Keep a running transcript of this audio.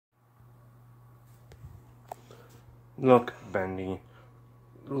Look, Bendy.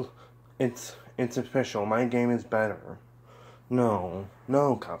 It's official. My game is better. No,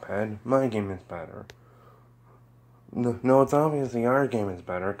 Cuphead. My game is better. No, it's obviously our game is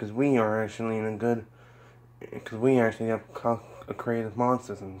better, because we are actually because we actually have creative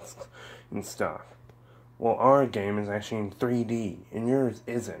monsters and stuff. Well, our game is actually in 3D, and yours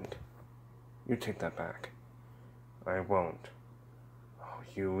isn't. You take that back. I won't. Oh,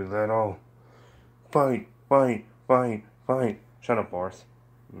 you little... Fight! Shut up, Boris.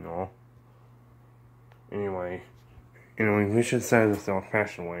 No. Anyway, we should say this the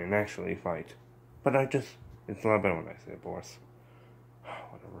old-fashioned way and actually fight. But it's a lot better when I say it, Boris.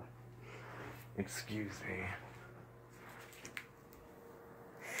 Whatever. Excuse me.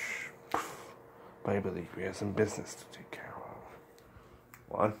 But I believe we have some business to take care of.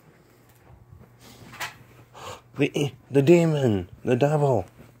 What? The demon! The devil!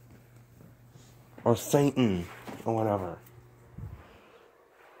 Or Satan! Or whatever.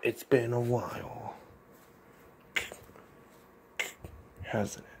 It's been a while.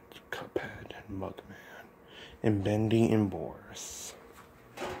 Hasn't it? Cuphead and Mugman. And Bendy and Boris.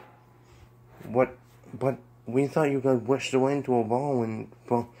 What? But we thought you got wished away into a ball and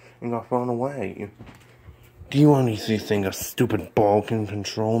got thrown away. Do you honestly think a stupid ball can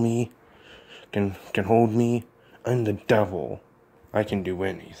control me? Can hold me? I'm the devil. I can do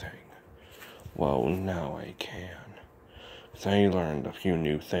anything. Well, now I can. 'Cause I learned a few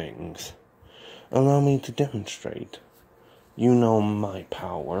new things. Allow me to demonstrate. You know my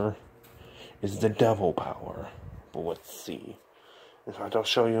power is the devil power. But let's see. In fact, I'll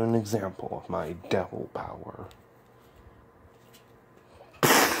show you an example of my devil power.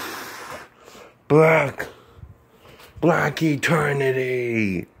 Black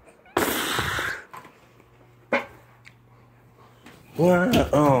eternity. What?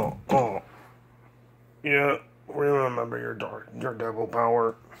 Oh. Yeah, we remember your devil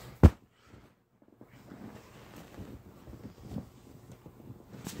power.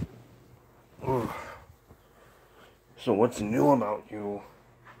 Ugh. So what's new about you?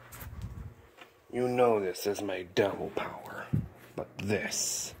 You know this is my devil power. But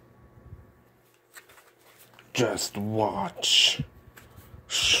this... Just watch.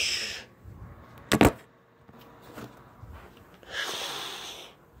 Shh.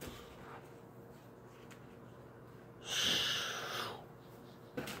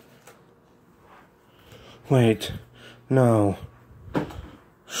 Wait. No.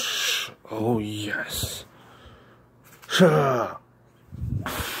 Shh. Oh, yes.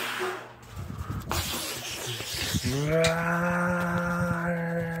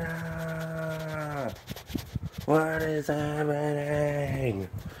 What is happening?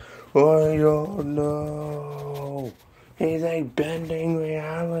 I don't know. He's like bending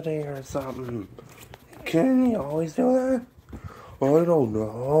reality or something. Can he always do that? I don't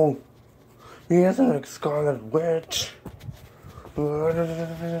know. He isn't like Scarlet Witch.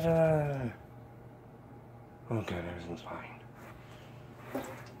 Okay, everything's fine.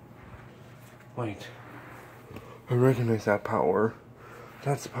 Wait. I recognize that power.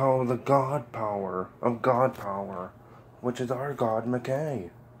 That's the power of the God power. Which is our God,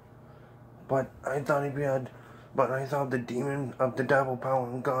 McKay. But I thought the demon of the devil power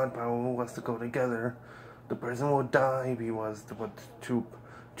and God power was to go together. The person will die if he was to put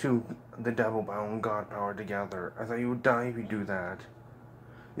the devil power and God power together. I thought you would die if you do that.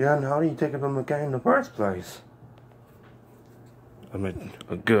 Yeah, and how do you take it from McKay in the first place? A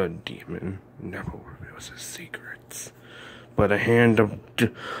good demon never reveals his secrets. But a hand of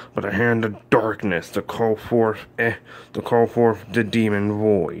darkness to call forth the demon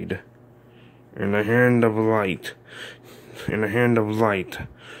void. And a hand of light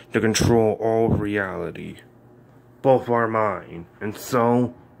to control all reality. Both are mine, and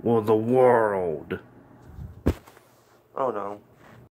so will the world. Oh no.